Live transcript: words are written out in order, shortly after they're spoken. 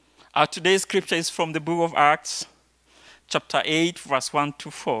Our today's scripture is from the book of Acts, chapter 8, verse 1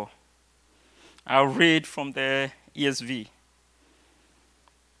 to 4. I'll read from the ESV.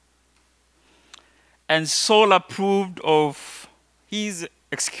 And Saul approved of his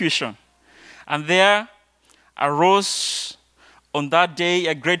execution. And there arose on that day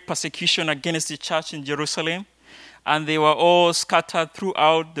a great persecution against the church in Jerusalem, and they were all scattered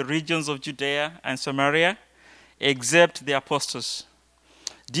throughout the regions of Judea and Samaria, except the apostles.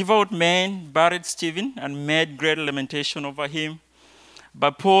 Devout men buried Stephen and made great lamentation over him.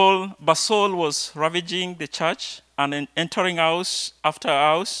 But Saul was ravaging the church, and entering house after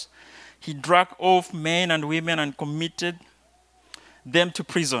house, he dragged off men and women and committed them to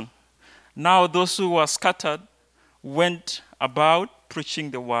prison. Now those who were scattered went about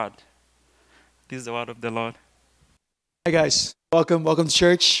preaching the word. This is the word of the Lord. Hi guys, welcome to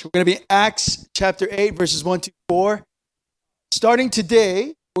church. We're going to be in Acts chapter 8, verses 1 to 4. Starting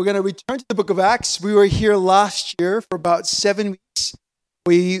today, we're going to return to the book of Acts. We were here last year for about 7 weeks.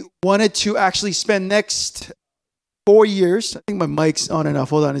 We wanted to actually spend next 4 years. I think my mic's on and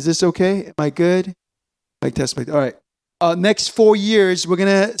off. Hold on, is this okay? Am I good? Mic test, mic. All right. Next 4 years, we're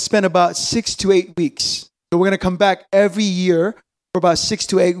going to spend about 6 to 8 weeks. So we're going to come back every year for about 6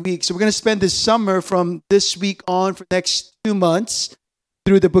 to 8 weeks. So we're going to spend this summer from this week on for the next 2 months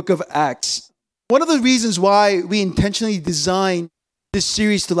through the book of Acts. One of the reasons why we intentionally designed this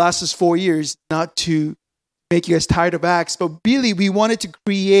series to last us 4 years, not to make you guys tired of Acts, but really we wanted to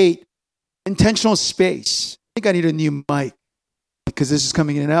create intentional space. I think I need a new mic because this is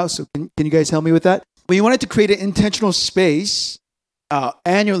coming in and out. So can you guys help me with that? We wanted to create an intentional space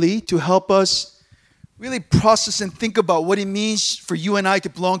annually to help us really process and think about what it means for you and I to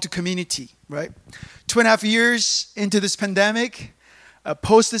belong to community, right? 2.5 years into this pandemic,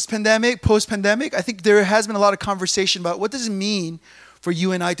 post-pandemic, I think there has been a lot of conversation about what does it mean for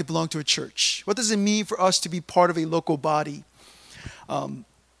you and I to belong to a church? What does it mean for us to be part of a local body?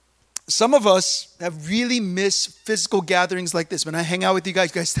 Some of us have really missed physical gatherings like this. When I hang out with you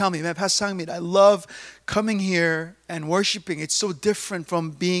guys tell me, man, Pastor Sangmin, I love coming here and worshiping. It's so different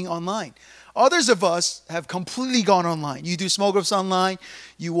from being online. Others of us have completely gone online. You do small groups online,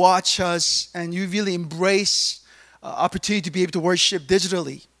 you watch us, and you really embrace opportunity to be able to worship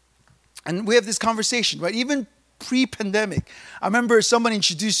digitally. And we have this conversation, right? Even pre-pandemic. I remember someone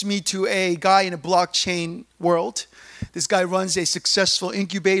introduced me to a guy in a blockchain world. This guy runs a successful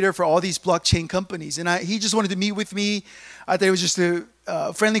incubator for all these blockchain companies. And he just wanted to meet with me. I thought it was just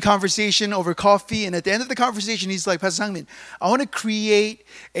a friendly conversation over coffee. And at the end of the conversation, he's like, Pastor Sangmin, I want to create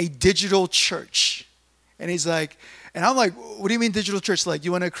a digital church. And he's like, and I'm like, what do you mean digital church? Like,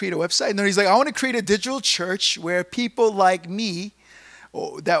 you want to create a website? And then he's like, I want to create a digital church where people like me,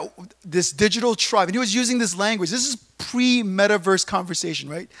 this digital tribe, and he was using this language. This is pre-metaverse conversation,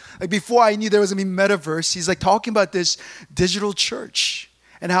 right? Like before I knew there was going to be metaverse, he's like talking about this digital church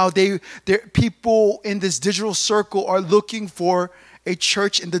and how people in this digital circle are looking for a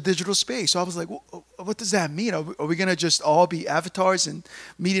church in the digital space. So I was like, well, what does that mean? Are we going to just all be avatars and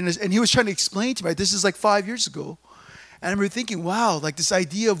meeting this? And he was trying to explain to me, this is like 5 years ago. And I remember thinking, wow, like this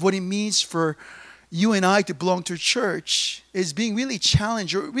idea of what it means for you and I to belong to a church is being really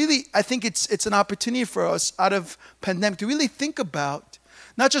challenged. Or really, I think it's an opportunity for us out of pandemic to really think about,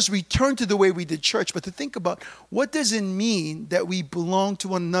 not just return to the way we did church, but to think about what does it mean that we belong to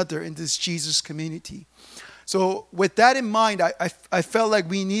one another in this Jesus community. So with that in mind, I felt like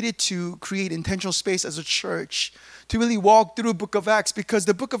we needed to create intentional space as a church to really walk through the book of Acts, because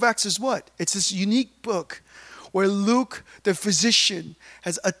the book of Acts is what? It's this unique book where Luke, the physician,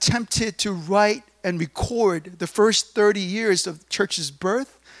 has attempted to write and record the first 30 years of the church's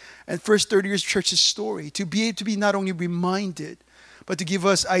birth and first 30 years of church's story, to be able to be not only reminded, but to give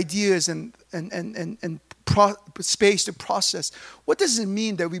us ideas and space to process. What does it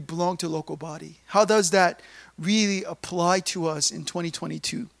mean that we belong to a local body? How does that really apply to us in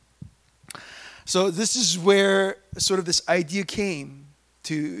 2022? So this is where sort of this idea came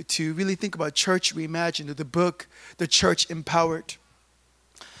to really think about Church Reimagined, the book, The Church Empowered.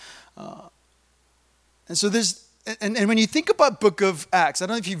 And so there's, and when you think about book of Acts, I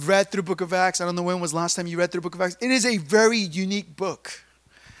don't know if you've read through book of Acts. I don't know when was the last time you read through book of Acts. It is a very unique book,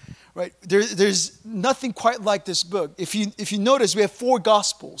 right? There's nothing quite like this book. If you notice, we have 4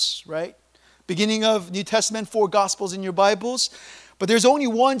 gospels, right? Beginning of New Testament, 4 gospels in your Bibles. But there's only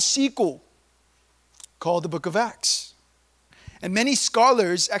one sequel called the book of Acts. And many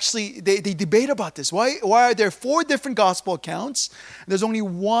scholars actually, they debate about this. Why are there 4 different gospel accounts? And there's only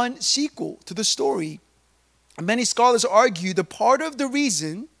one sequel to the story. And many scholars argue the part of the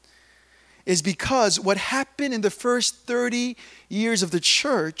reason is because what happened in the first 30 years of the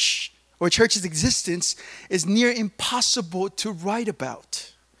church, or church's existence, is near impossible to write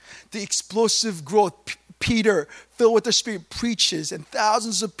about. The explosive growth. Peter, filled with the Spirit, preaches, and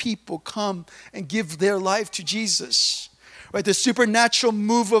thousands of people come and give their life to Jesus. Right, the supernatural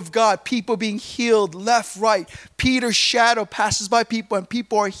move of God, people being healed left, right. Peter's shadow passes by people and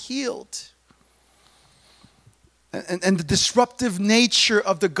people are healed. And the disruptive nature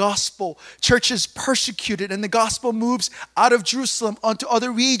of the gospel. Churches persecuted and the gospel moves out of Jerusalem onto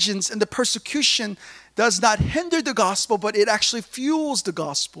other regions, and the persecution does not hinder the gospel, but it actually fuels the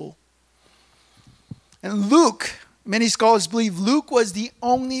gospel. And Luke, many scholars believe Luke was the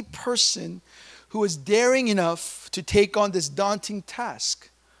only person who was daring enough to take on this daunting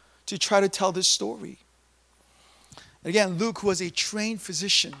task to try to tell this story. Again, Luke, who was a trained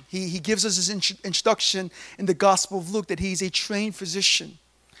physician, he gives us his introduction in the Gospel of Luke that he's a trained physician.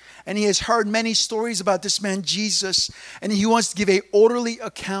 And he has heard many stories about this man, Jesus, and he wants to give an orderly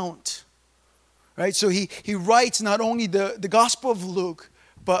account. Right? So he writes not only the Gospel of Luke,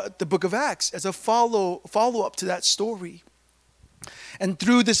 but the book of Acts as a follow-up to that story. And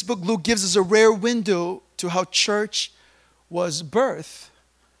through this book, Luke gives us a rare window to how church was birthed,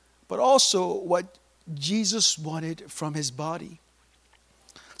 but also what Jesus wanted from his body.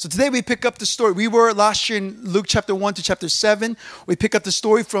 So today we pick up the story. We were last year in Luke chapter 1 to chapter 7. We pick up the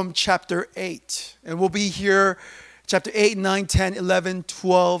story from chapter 8. And we'll be here chapter 8, 9, 10, 11,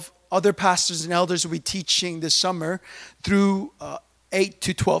 12. Other pastors and elders will be teaching this summer through 8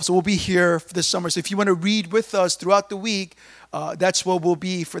 to 12. So we'll be here for this summer. So if you want to read with us throughout the week, that's where we'll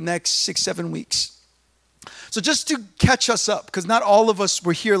be for the next 6-7 weeks. So just to catch us up, because not all of us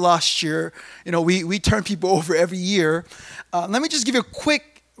were here last year. You know, we turn people over every year. Let me just give you a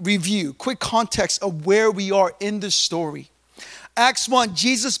quick review, quick context of where we are in this story. Acts 1,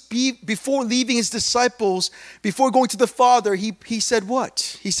 Jesus, before leaving his disciples, before going to the Father, he said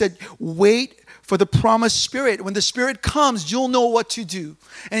what? He said, wait for the promised Spirit. When the Spirit comes, you'll know what to do.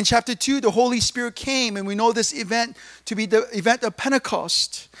 And in chapter 2, the Holy Spirit came, and we know this event to be the event of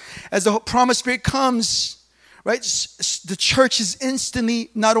Pentecost. As the promised Spirit comes, right, the church is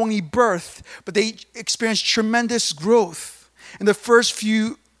instantly not only birthed, but they experience tremendous growth in the first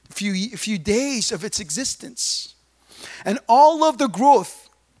few days of its existence. And all of the growth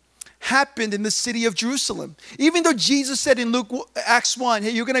happened in the city of Jerusalem. Even though Jesus said in Acts 1,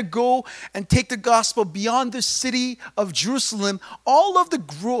 hey, you're going to go and take the gospel beyond the city of Jerusalem, all of the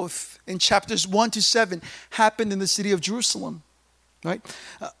growth in chapters 1 to 7 happened in the city of Jerusalem. Right?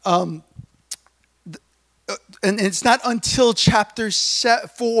 And it's not until chapter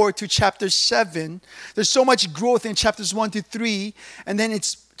 4 to chapter 7. There's so much growth in chapters 1 to 3. And then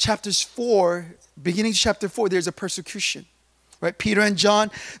it's chapters 4, beginning to chapter 4, there's a persecution. Right? Peter and John,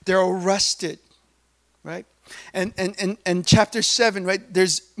 they're arrested. Right? And chapter 7, right,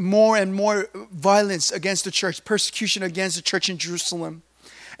 there's more and more violence against the church, persecution against the church in Jerusalem.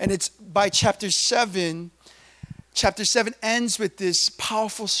 And it's by chapter 7 ends with this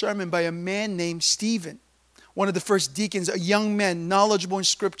powerful sermon by a man named Stephen, one of the first deacons, a young man, knowledgeable in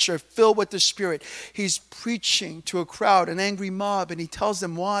Scripture, filled with the Spirit. He's preaching to a crowd, an angry mob, and he tells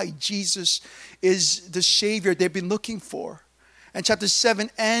them why Jesus is the Savior they've been looking for. And chapter 7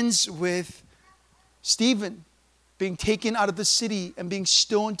 ends with Stephen being taken out of the city and being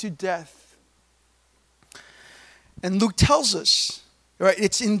stoned to death. And Luke tells us, right,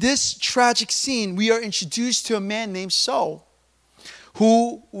 it's in this tragic scene we are introduced to a man named Saul,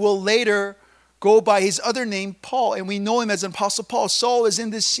 who will later go by his other name, Paul, and we know him as Apostle Paul. Saul is in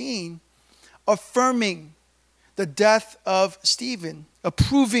this scene affirming the death of Stephen,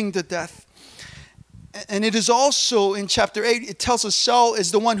 approving the death. And it is also in chapter 8, it tells us Saul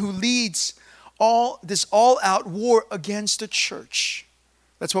is the one who leads this all-out war against the church.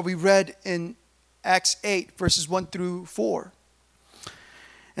 That's what we read in Acts 8, verses 1 through 4.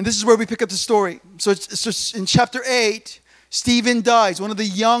 And this is where we pick up the story. So it's just in chapter 8, Stephen dies. One of the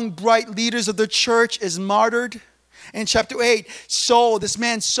young, bright leaders of the church is martyred. In chapter 8, Saul, this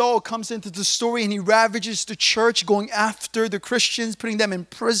man Saul, comes into the story and he ravages the church, going after the Christians, putting them in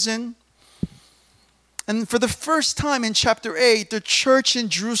prison. And for the first time in chapter 8, the church in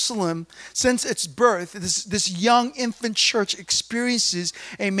Jerusalem, since its birth, this young infant church experiences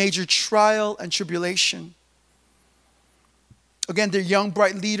a major trial and tribulation. Again, their young,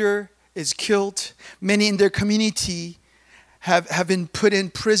 bright leader is killed. Many in their community have been put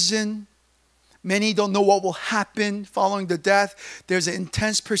in prison. Many don't know what will happen following the death. There's an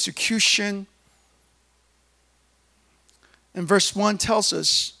intense persecution. And verse 1 tells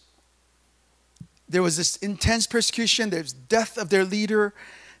us there was this intense persecution. There's death of their leader.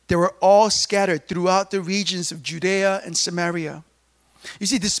 They were all scattered throughout the regions of Judea and Samaria. You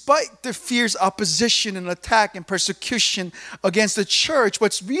see, despite the fierce opposition and attack and persecution against the church,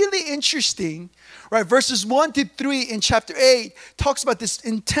 what's really interesting, right, verses 1 to 3 in chapter 8 talks about this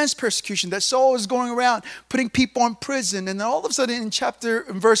intense persecution that Saul was going around putting people in prison. And then all of a sudden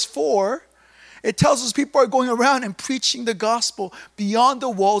in verse 4, it tells us people are going around and preaching the gospel beyond the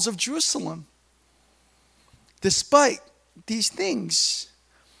walls of Jerusalem. Despite these things,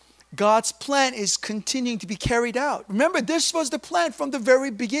 God's plan is continuing to be carried out. Remember, this was the plan from the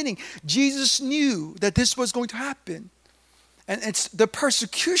very beginning. Jesus knew that this was going to happen. And it's the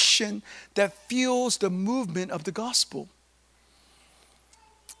persecution that fuels the movement of the gospel.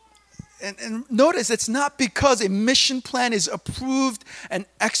 And notice, it's not because a mission plan is approved and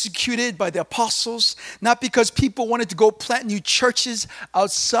executed by the apostles, not because people wanted to go plant new churches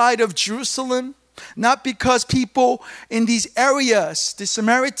outside of Jerusalem, not because people in these areas, the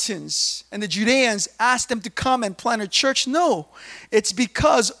Samaritans and the Judeans, asked them to come and plant a church. No, it's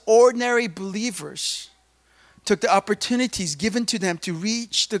because ordinary believers took the opportunities given to them to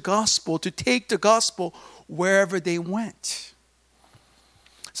reach the gospel, to take the gospel wherever they went.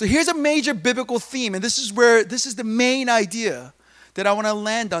 So here's a major biblical theme, and this is the main idea that I want to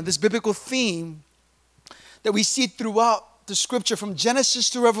land on, this biblical theme that we see throughout the scripture from Genesis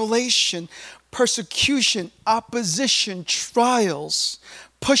to Revelation: persecution, opposition, trials,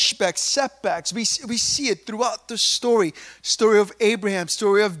 pushbacks, setbacks. We see it throughout the story of Abraham,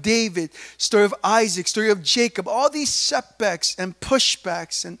 story of David, story of Isaac, story of Jacob. All these setbacks and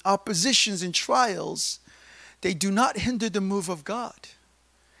pushbacks and oppositions and trials, they do not hinder the move of God.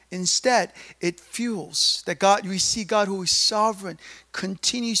 Instead, it fuels that God. We see God, who is sovereign,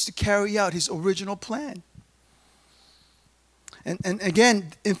 continues to carry out his original plan. And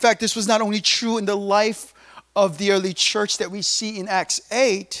again, in fact, this was not only true in the life of the early church that we see in Acts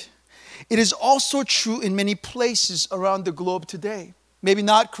 8, it is also true in many places around the globe today. Maybe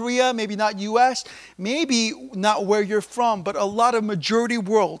not Korea, maybe not US, maybe not where you're from, but a lot of majority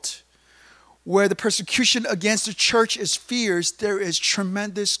world where the persecution against the church is fierce, there is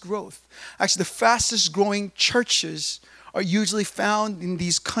tremendous growth. Actually, the fastest growing churches are usually found in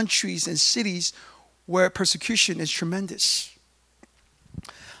these countries and cities where persecution is tremendous.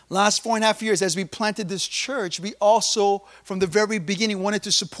 Last 4.5 years, as we planted this church, we also, from the very beginning, wanted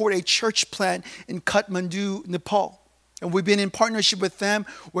to support a church plant in Kathmandu, Nepal. And we've been in partnership with them.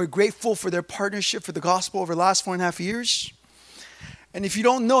 We're grateful for their partnership for the gospel over the last 4.5 years. And if you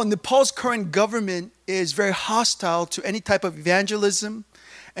don't know, Nepal's current government is very hostile to any type of evangelism,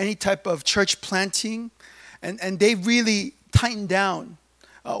 any type of church planting. And they've really tightened down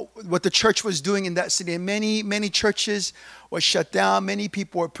what the church was doing in that city. And many churches were shut down. Many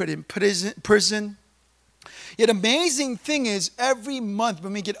people were put in prison. Yet amazing thing is, every month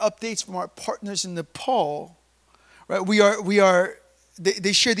when we get updates from our partners in Nepal, right,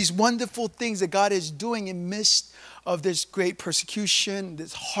 they share these wonderful things that God is doing in midst of this great persecution,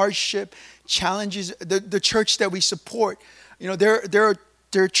 this hardship, challenges. The church that we support, they're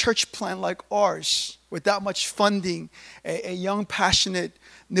a church plant like ours, with that much funding. A young, passionate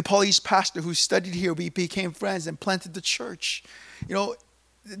Nepalese pastor who studied here, we became friends and planted the church.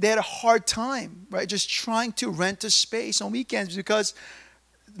 They had a hard time, right, just trying to rent a space on weekends because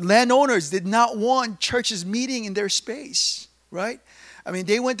landowners did not want churches meeting in their space, right? I mean,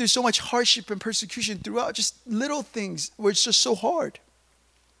 they went through so much hardship and persecution throughout, just little things were just so hard.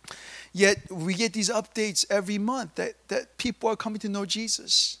 Yet we get these updates every month that people are coming to know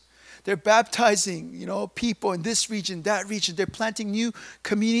Jesus. They're baptizing, people in this region, that region. They're planting new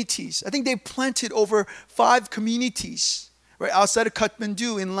communities. I think they planted over 5 communities right outside of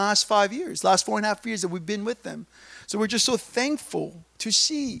Kathmandu in the last 5 years, last 4.5 years that we've been with them. So we're just so thankful to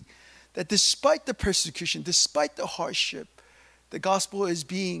see that despite the persecution, despite the hardship, the gospel is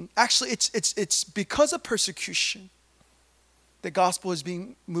being, actually it's because of persecution, the gospel is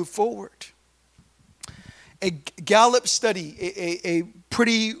being moved forward. A Gallup study, a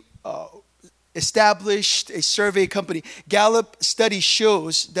pretty established, a survey company, Gallup study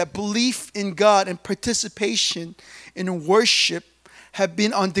shows that belief in God and participation in worship have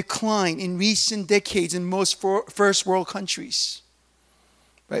been on decline in recent decades in most first world countries.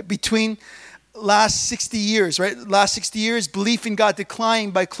 Right? Between last 60 years, belief in God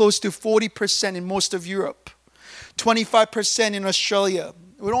declined by close to 40% in most of Europe, 25% in Australia.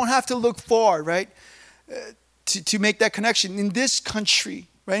 We don't have to look far, right, to make that connection. In this country,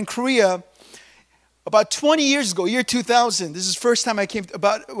 right, in Korea, about 20 years ago, year 2000, this is the first time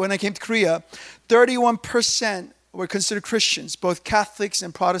when I came to Korea, 31% were considered Christians, both Catholics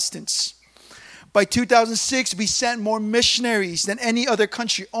and Protestants. By 2006, we sent more missionaries than any other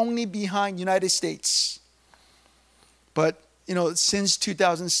country, only behind United States. But, since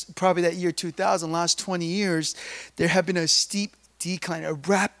 2000, probably that year 2000, last 20 years, there have been a steep decline, a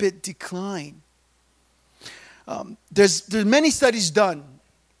rapid decline. There's many studies done,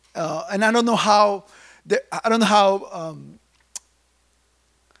 and I don't know how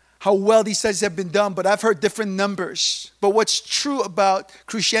well these studies have been done, but I've heard different numbers. But what's true about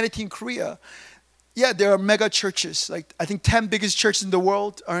Christianity in Korea? Yeah, there are mega churches. Like I think 10 biggest churches in the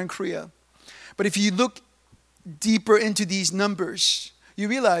world are in Korea. But if you look deeper into these numbers, you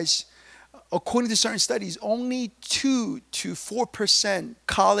realize, according to certain studies, only 2 to 4%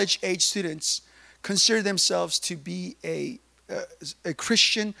 college-age students consider themselves to be a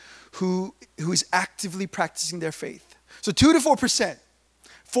Christian who is actively practicing their faith. So 2 to 4%.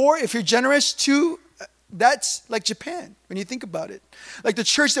 4, if you're generous. 2, that's like Japan when you think about it. Like the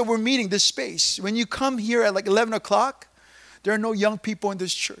church that we're meeting, this space. When you come here at like 11 o'clock, there are no young people in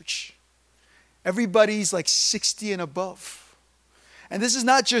this church. Everybody's like 60 and above. And this is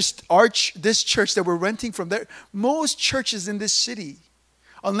not just this church that we're renting from. Most churches in this city,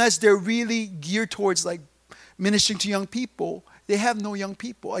 unless they're really geared towards like ministering to young people, they have no young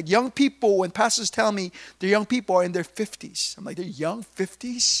people. Like young people, when pastors tell me their young people are in their 50s, I'm like, they're young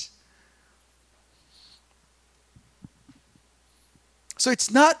 50s? So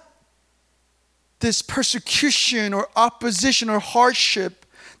it's not this persecution or opposition or hardship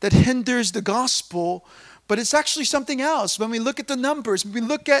that hinders the gospel, but it's actually something else. When we look at the numbers, when we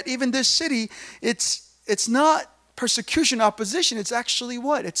look at even this city, it's not persecution, opposition. It's actually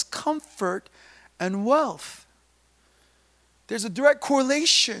what? It's comfort and wealth. There's a direct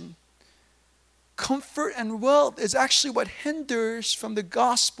correlation. Comfort and wealth is actually what hinders from the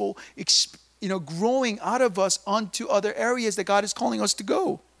gospel, growing out of us onto other areas that God is calling us to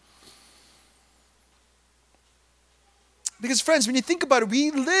go. Because friends, when you think about it, we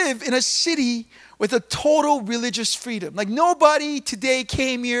live in a city with a total religious freedom. Like nobody today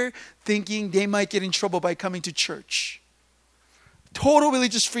came here thinking they might get in trouble by coming to church. Total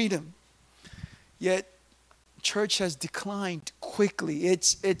religious freedom. Yet church has declined quickly.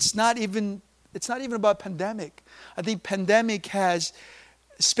 It's not even about pandemic. I think pandemic has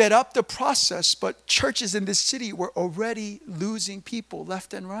sped up the process, but churches in this city were already losing people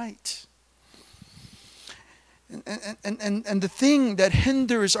left and right. And the thing that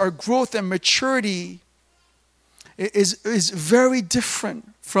hinders our growth and maturity is very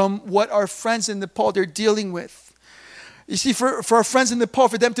different from what our friends in Nepal they're dealing with. You see, for our friends in Nepal,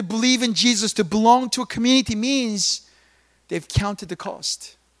 for them to believe in Jesus, to belong to a community means they've counted the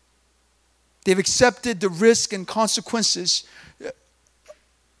cost. They've accepted the risk and consequences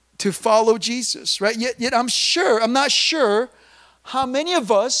to follow Jesus, right? Yet I'm not sure how many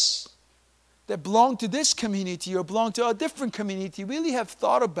of us that belong to this community or belong to a different community really have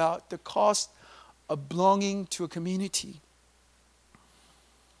thought about the cost of belonging to a community.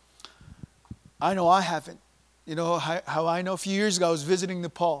 I know I haven't. You know how I know? A few years ago I was visiting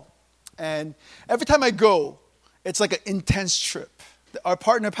Nepal, and every time I go, it's like an intense trip. Our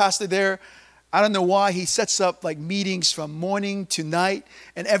partner pastor there, I don't know why, he sets up like meetings from morning to night,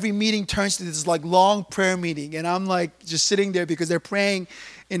 and every meeting turns to this like long prayer meeting, and I'm like just sitting there because they're praying,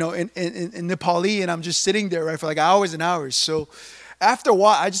 in Nepali, and I'm just sitting there, right, for like hours and hours. So after a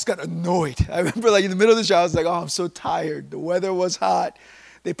while, I just got annoyed. I remember like in the middle of the show, I was like, oh, I'm so tired. The weather was hot.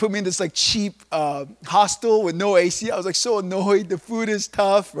 They put me in this like cheap hostel with no AC. I was like so annoyed. The food is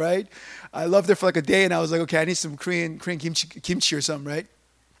tough, right? I lived there for like a day, and I was like, okay, I need some Korean kimchi or something, right?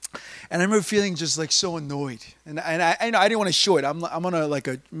 And I remember feeling just like so annoyed, and I didn't want to show it. I'm on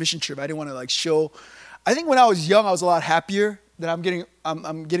a mission trip. I didn't want to like show. I think when I was young, I was a lot happier. That I'm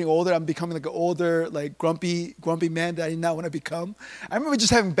getting older. I'm becoming like an older, like grumpy man that I did not want to become. I remember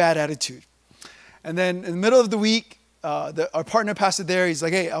just having bad attitude, and then in the middle of the week, our partner pastor there, he's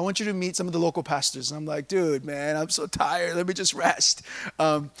like, hey, I want you to meet some of the local pastors. And I'm like, dude, man, I'm so tired. Let me just rest.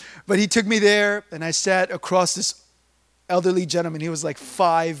 But he took me there, and I sat across this elderly gentleman. He was like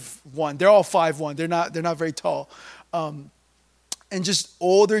 5'1". They're all 5'1". They're not very tall. And just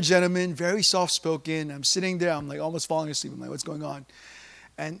older gentleman, very soft-spoken. I'm sitting there. I'm like almost falling asleep. I'm like, what's going on?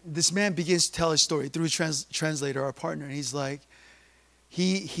 And this man begins to tell his story through a translator, our partner. And he's like,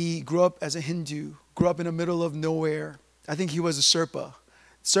 he grew up as a Hindu, grew up in the middle of nowhere. I think he was a Sherpa.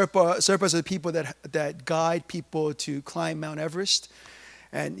 Sherpas are the people that guide people to climb Mount Everest.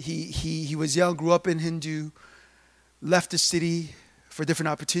 And he was young, grew up in Hindu, left the city for a different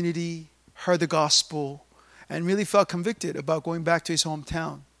opportunity, heard the gospel, and really felt convicted about going back to his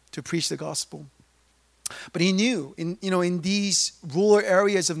hometown to preach the gospel. But he knew in these rural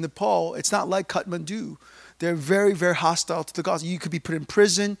areas of Nepal, it's not like Kathmandu. They're very, very hostile to the gospel. You could be put in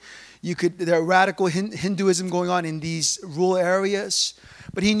prison. There are radical Hinduism going on in these rural areas.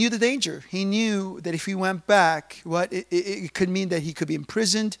 But he knew the danger. He knew that if he went back, it could mean that he could be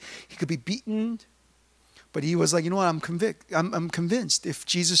imprisoned, he could be beaten. But he was like, you know what, I'm convinced. If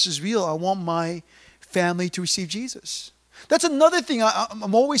Jesus is real, I want my family to receive Jesus. That's another thing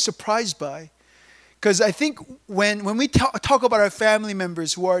I'm always surprised by. Because I think when we talk about our family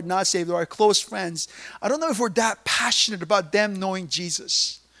members who are not saved or our close friends, I don't know if we're that passionate about them knowing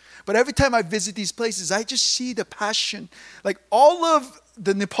Jesus. But every time I visit these places, I just see the passion. Like all of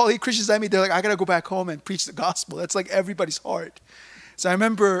the Nepali Christians I meet, they're like, I got to go back home and preach the gospel. That's like everybody's heart. So I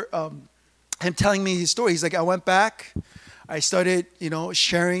remember him telling me his story. He's like, I went back. I started,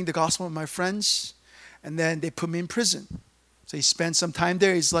 sharing the gospel with my friends. And then they put me in prison. So he spent some time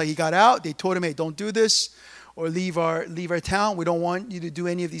there. He's like, he got out. They told him, hey, don't do this or leave our town. We don't want you to do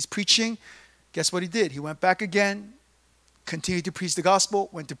any of these preaching. Guess what he did? He went back again, continued to preach the gospel.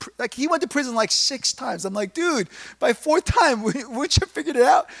 He went to prison like 6 times. I'm like, dude, by 4th time, wouldn't you figured it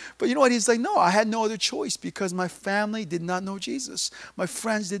out? But you know what? He's like, no, I had no other choice because my family did not know Jesus. My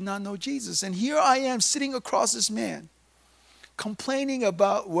friends did not know Jesus. And here I am sitting across this man, complaining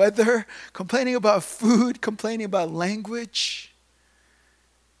about weather, complaining about food, complaining about language.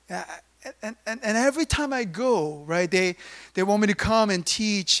 And every time I go, right, they want me to come and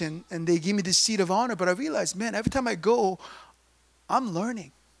teach and they give me the seat of honor. But I realize, man, every time I go, I'm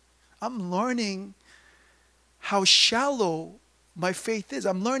learning. I'm learning how shallow my faith is.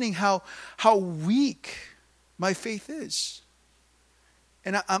 I'm learning how weak my faith is.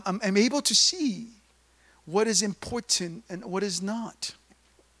 And I'm able to see what is important and what is not.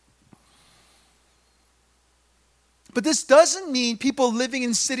 But this doesn't mean people living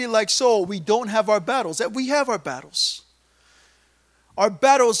in city like Seoul, we don't have our battles. That we have our battles. Our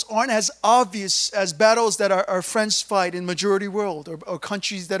battles aren't as obvious as battles that our friends fight in majority world or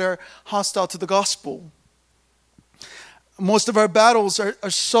countries that are hostile to the gospel. Most of our battles are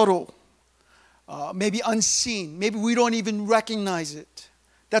subtle, maybe unseen. Maybe we don't even recognize it.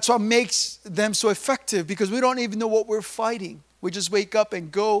 That's what makes them so effective, because we don't even know what we're fighting. We just wake up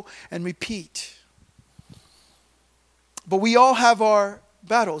and go and repeat. But we all have our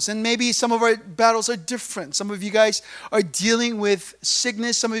battles, and maybe some of our battles are different. Some of you guys are dealing with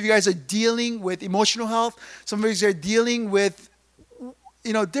sickness. Some of you guys are dealing with emotional health. Some of you guys are dealing with,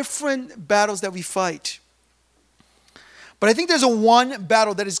 different battles that we fight. But I think there's one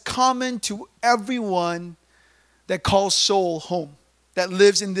battle that is common to everyone that calls Seoul home, that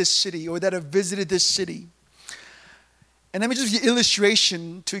lives in this city or that have visited this city. And let me just give you an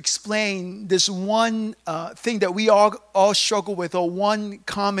illustration to explain this one thing that we all struggle with, or one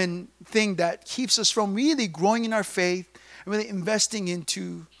common thing that keeps us from really growing in our faith and really investing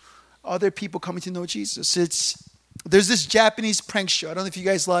into other people coming to know Jesus. There's this Japanese prank show. I don't know if you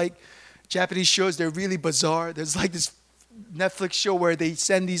guys like Japanese shows. They're really bizarre. There's like this Netflix show where they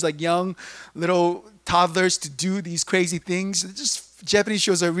send these like young little toddlers to do these crazy things. Japanese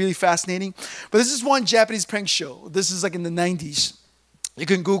shows are really fascinating. But this is one Japanese prank show. This is like in the 90s. You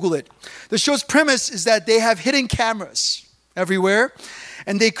can Google it. The show's premise is that they have hidden cameras everywhere,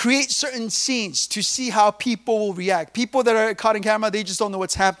 and they create certain scenes to see how people will react. People that are caught in camera, they just don't know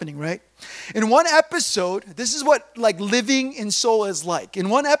what's happening, right? In one episode, this is what like living in Seoul is like. In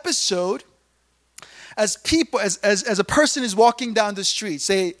one episode, as a person is walking down the street,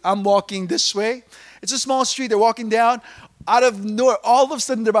 say I'm walking this way. It's a small street, they're walking down. Out of nowhere, all of a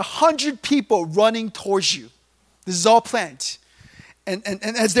sudden, there are 100 people running towards you. This is all planned. And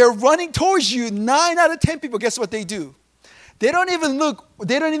as they're running towards you, 9 out of 10 people, guess what they do? They don't even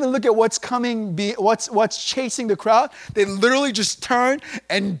look at what's coming, what's chasing the crowd. They literally just turn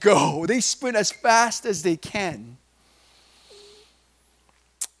and go. They sprint as fast as they can.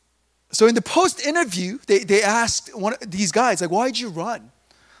 So in the post-interview, they asked these guys, like, why'd you run?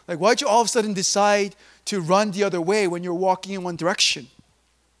 Like, why'd you all of a sudden decide to run the other way when you're walking in one direction?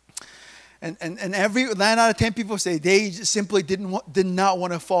 And every 9 out of 10 people say they simply did not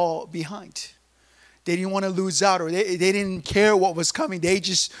want to fall behind. They didn't want to lose out, or they didn't care what was coming. They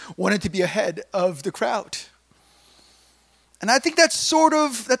just wanted to be ahead of the crowd. And I think that's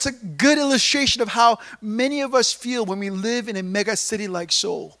a good illustration of how many of us feel when we live in a mega city like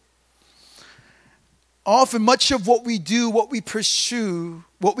Seoul. Often much of what we do, what we pursue,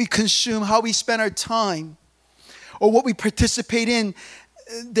 what we consume, how we spend our time, or what we participate in,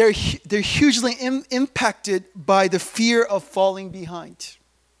 they're hugely impacted by the fear of falling behind.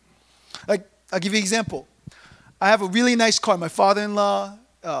 Like, I'll give you an example. I have a really nice car. My father-in-law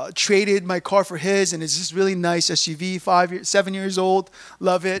traded my car for his, and it's this really nice SUV, 7 years old,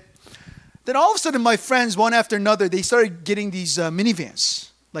 love it. Then all of a sudden, my friends, one after another, they started getting these minivans.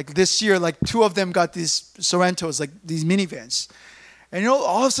 Like this year, like 2 of them got these Sorrentos, like these minivans. And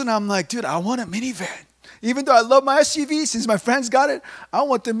all of a sudden I'm like, dude, I want a minivan. Even though I love my SUV, since my friends got it, I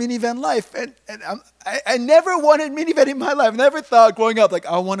want the minivan life. And I never wanted minivan in my life. Never thought growing up, like,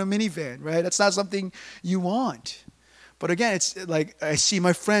 I want a minivan, right? That's not something you want. But again, it's like I see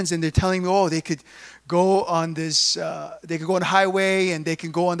my friends and they're telling me, oh, they could go on this, they could go on the highway and they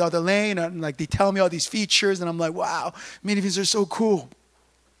can go on the other lane. And like they tell me all these features and I'm like, wow, minivans are so cool.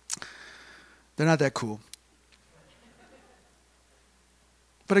 They're not that cool.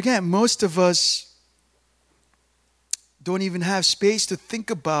 But again, most of us don't even have space to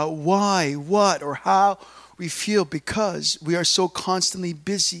think about why, what, or how we feel because we are so constantly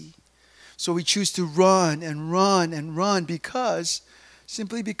busy. So we choose to run and run and run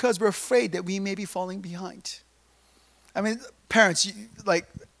simply because we're afraid that we may be falling behind. I mean, parents,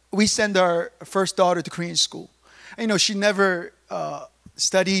 we send our first daughter to Korean school. And, she never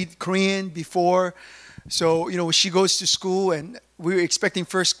studied Korean before. So, when she goes to school and we were expecting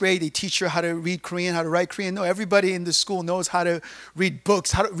first grade, they teach her how to read Korean, how to write Korean. No, everybody in the school knows how to read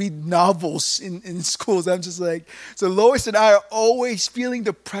books, how to read novels in schools. I'm just like, so Lois and I are always feeling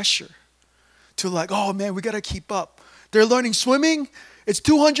the pressure to like, oh man, we got to keep up. They're learning swimming. It's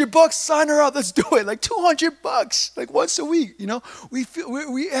 $200. Sign her up. Let's do it. Like $200, like once a week.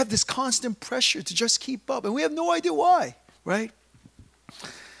 We have this constant pressure to just keep up, and we have no idea why, right?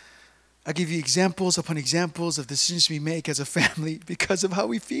 I give you examples upon examples of decisions we make as a family because of how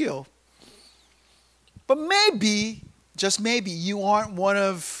we feel. But maybe, just maybe, you aren't one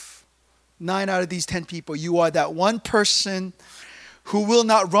of 9 out of these 10 people. You are that one person who will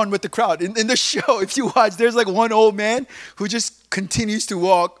not run with the crowd. In the show, if you watch, there's like one old man who just continues to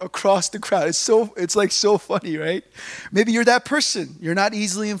walk across the crowd. It's like so funny, right? Maybe you're that person. You're not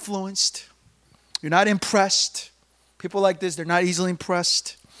easily influenced. You're not impressed. People like this, they're not easily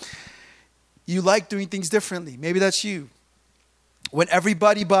impressed. You like doing things differently. Maybe that's you. When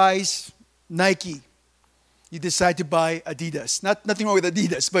everybody buys Nike, you decide to buy Adidas. Nothing wrong with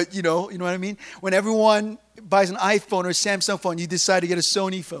Adidas, but you know what I mean? When everyone buys an iPhone or a Samsung phone, you decide to get a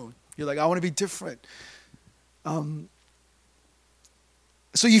Sony phone. You're like, I want to be different. So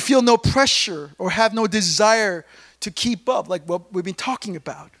you feel no pressure or have no desire to keep up, like what we've been talking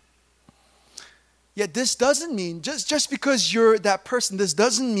about. Yet this doesn't mean, just because you're that person, this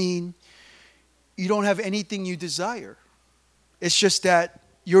doesn't mean you don't have anything you desire. It's just that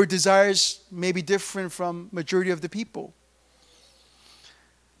your desires may be different from majority of the people.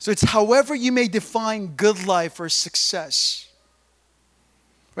 So it's however you may define good life or success.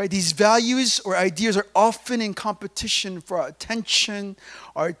 Right? These values or ideas are often in competition for our attention,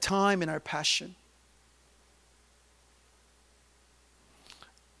 our time, and our passion.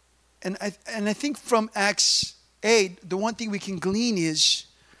 And I think from Acts 8, the one thing we can glean is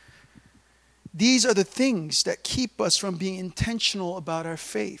these are the things that keep us from being intentional about our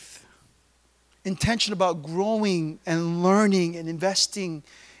faith. Intentional about growing and learning and investing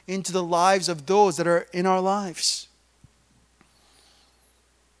into the lives of those that are in our lives.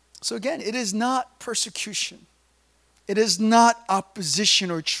 So again, it is not persecution. It is not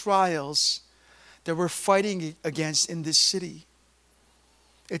opposition or trials that we're fighting against in this city.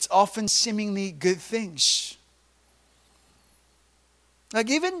 It's often seemingly good things. Like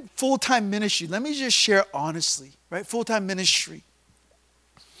even full-time ministry, let me just share honestly, right? Full-time ministry.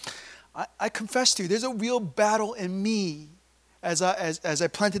 I confess to you, there's a real battle in me as I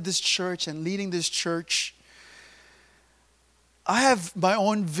planted this church and leading this church. I have my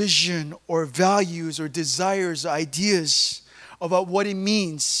own vision or values or desires, ideas about what it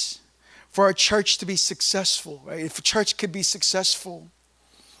means for our church to be successful, right? If a church could be successful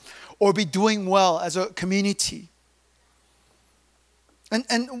or be doing well as a community.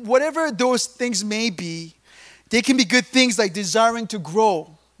 And whatever those things may be, they can be good things like desiring to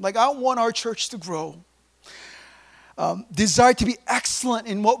grow. Like I want our church to grow. Desire to be excellent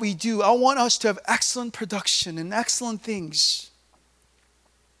in what we do. I want us to have excellent production and excellent things.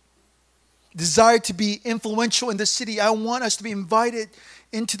 Desire to be influential in the city. I want us to be invited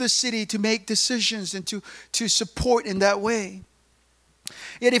into the city to make decisions and to support in that way.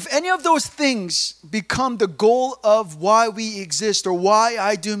 Yet if any of those things become the goal of why we exist or why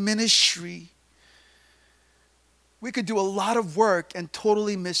I do ministry, we could do a lot of work and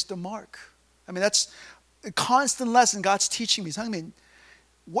totally miss the mark. I mean, that's a constant lesson God's teaching me. He's telling me,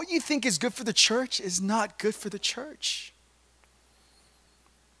 what you think is good for the church is not good for the church.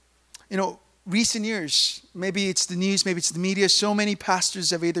 recent years, maybe it's the news, maybe it's the media, so many pastors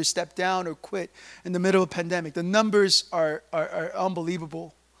have either stepped down or quit in the middle of a pandemic. The numbers are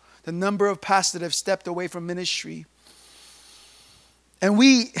unbelievable. The number of pastors that have stepped away from ministry. And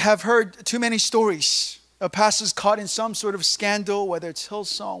we have heard too many stories of pastors caught in some sort of scandal, whether it's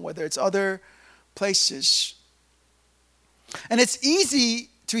Hillsong, whether it's other places. And it's easy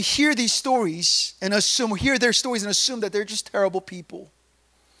to hear these stories and hear their stories and assume that they're just terrible people.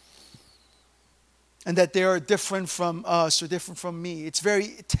 And that they are different from us or different from me. It's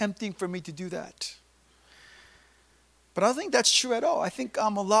very tempting for me to do that. But I don't think that's true at all. I think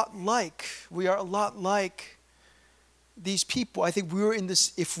we are a lot like these people. I think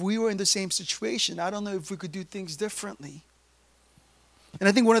if we were in the same situation, I don't know if we could do things differently. And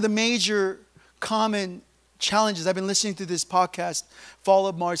I think one of the major common challenges, I've been listening to this podcast,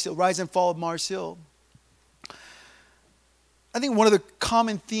 Rise and Fall of Mars Hill. I think one of the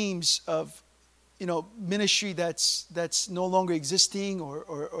common themes of ministry that's no longer existing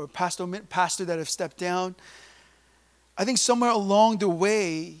or pastor that have stepped down, I think somewhere along the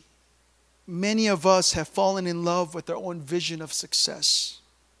way, many of us have fallen in love with our own vision of success.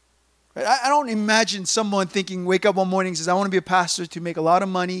 Right? I don't imagine someone wake up one morning and says, I want to be a pastor to make a lot of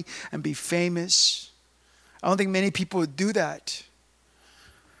money and be famous. I don't think many people would do that.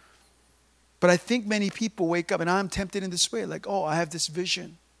 But I think many people wake up, and I'm tempted in this way, like, I have this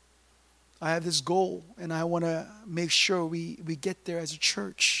vision. I have this goal, and I want to make sure we get there as a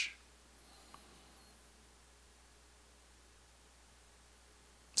church.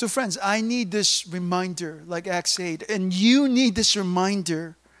 So friends, I need this reminder like Acts 8, and you need this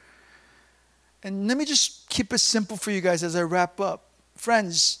reminder. And let me just keep it simple for you guys as I wrap up.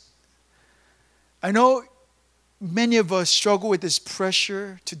 Friends, I know many of us struggle with this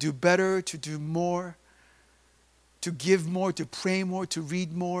pressure to do better, to do more, to give more, to pray more, to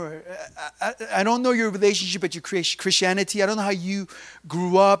read more. I don't know your relationship at your Christianity. I don't know how you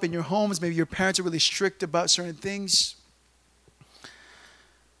grew up in your homes. Maybe your parents are really strict about certain things.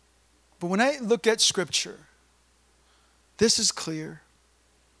 But when I look at Scripture, this is clear.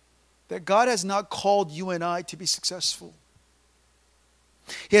 That God has not called you and I to be successful.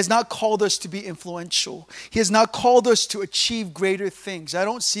 He has not called us to be influential. He has not called us to achieve greater things. I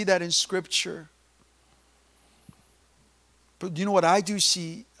don't see that in Scripture. But you know what I do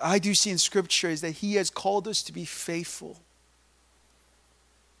see? I do see in Scripture is that He has called us to be faithful.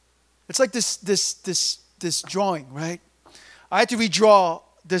 It's like this drawing, right? I had to redraw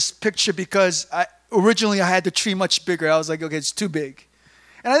this picture because originally I had the tree much bigger. I was like, okay, it's too big.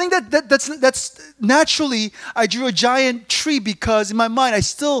 And I think that's naturally, I drew a giant tree because in my mind, I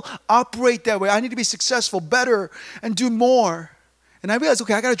still operate that way. I need to be successful, better, and do more. And I realized,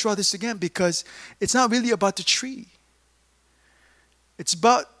 okay, I got to draw this again because it's not really about the tree. It's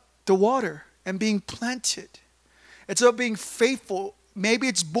about the water and being planted. It's about being faithful. Maybe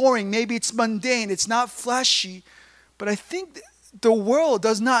it's boring. Maybe it's mundane. It's not flashy. But I think the world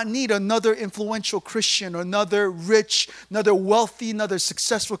does not need another influential Christian or another rich, another wealthy, another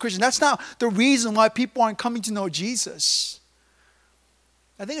successful Christian. That's not the reason why people aren't coming to know Jesus.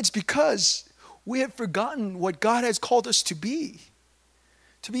 I think it's because we have forgotten what God has called us to be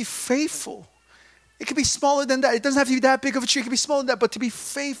faithful. It could be smaller than that. It doesn't have to be that big of a tree. It could be smaller than that, but to be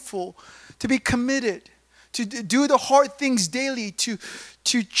faithful, to be committed, to do the hard things daily, to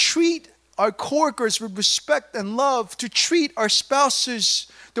treat our coworkers with respect and love, to treat our spouses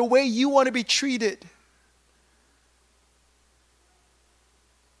the way you want to be treated.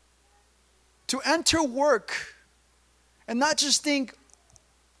 To enter work and not just think,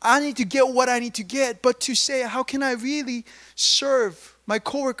 I need to get what I need to get, but to say, how can I really serve my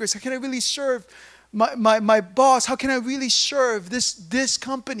coworkers? How can I really serve my boss? How can I really serve this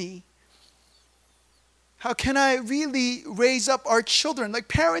company? How can I really raise up our children? Like,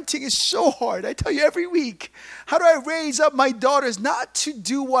 parenting is so hard. I tell you every week. How do I raise up my daughters not to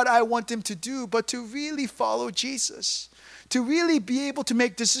do what I want them to do, but to really follow Jesus? To really be able to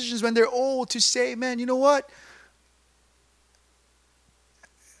make decisions when they're old, to say, man, you know what?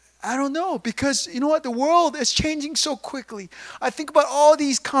 I don't know, because you know what? The world is changing so quickly. I think about all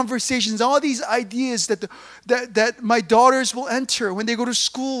these conversations, all these ideas that my daughters will enter when they go to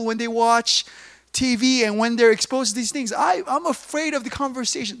school, when they watch TV, and when they're exposed to these things. I'm afraid of the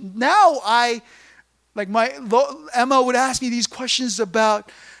conversation. Now Emma would ask me these questions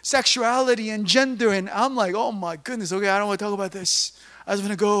about sexuality and gender, and I'm like, oh my goodness, okay, I don't want to talk about this. I just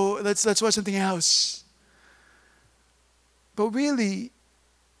want to go, let's watch something else. But really,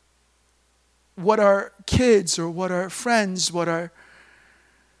 what our kids or what our friends, what our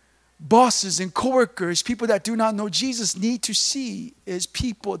bosses and coworkers, people that do not know Jesus need to see is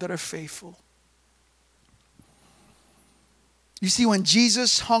people that are faithful. You see, when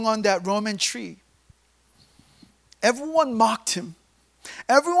Jesus hung on that Roman tree, everyone mocked him.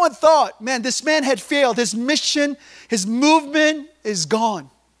 Everyone thought, man, this man had failed. His mission, his movement is gone.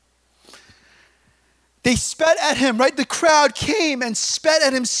 They spat at him, right? The crowd came and spat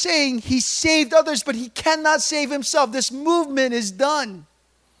at him, saying he saved others, but he cannot save himself. This movement is done.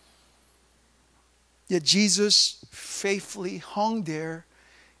 Yet Jesus faithfully hung there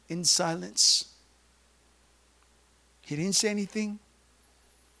in silence. He didn't say anything.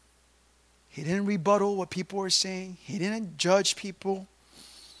 He didn't rebuttal what people were saying. He didn't judge people.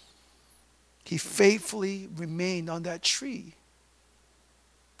 He faithfully remained on that tree.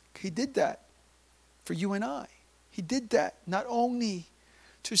 He did that for you and I. He did that not only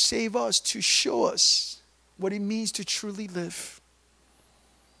to save us, to show us what it means to truly live.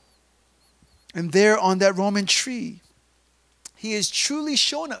 And there on that Roman tree, he has truly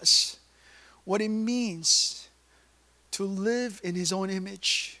shown us what it means to live in his own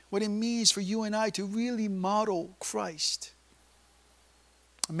image, what it means for you and I to really model Christ.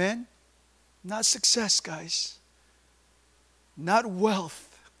 Amen? Not success, guys. Not wealth.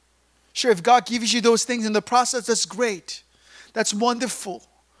 Sure, if God gives you those things in the process, that's great. That's wonderful.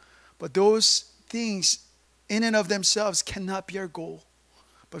 But those things in and of themselves cannot be our goal.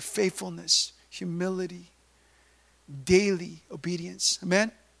 But faithfulness, humility, daily obedience.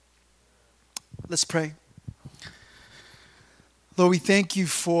 Amen? Let's pray. Lord, we thank you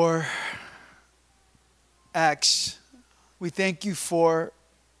for Acts. We thank you for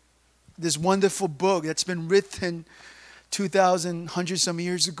this wonderful book that's been written 2,000, 100 some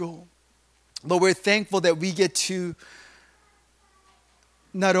years ago. Lord, we're thankful that we get to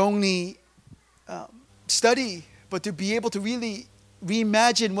not only study, but to be able to really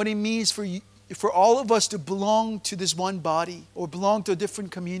reimagine what it means for all of us to belong to this one body or belong to a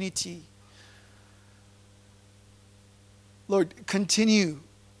different community. Lord, continue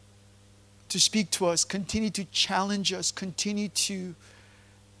to speak to us, continue to challenge us, continue to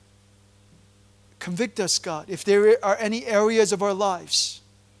convict us, God. If there are any areas of our lives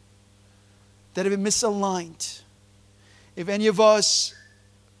that have been misaligned, if any of us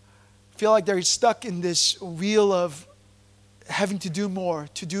feel like they're stuck in this wheel of having to do more,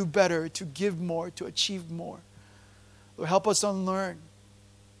 to do better, to give more, to achieve more, Lord, help us unlearn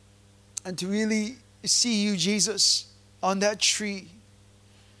and to really see you, Jesus, on that tree.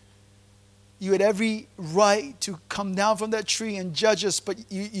 You had every right to come down from that tree and judge us, but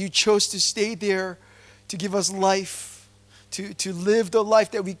you chose to stay there to give us life, to live the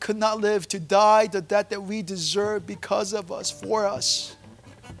life that we could not live, to die the death that we deserve because of us, for us.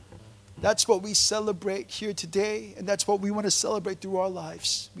 That's what we celebrate here today, and that's what we want to celebrate through our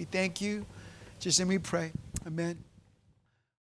lives. We thank you. Just and we pray. Amen.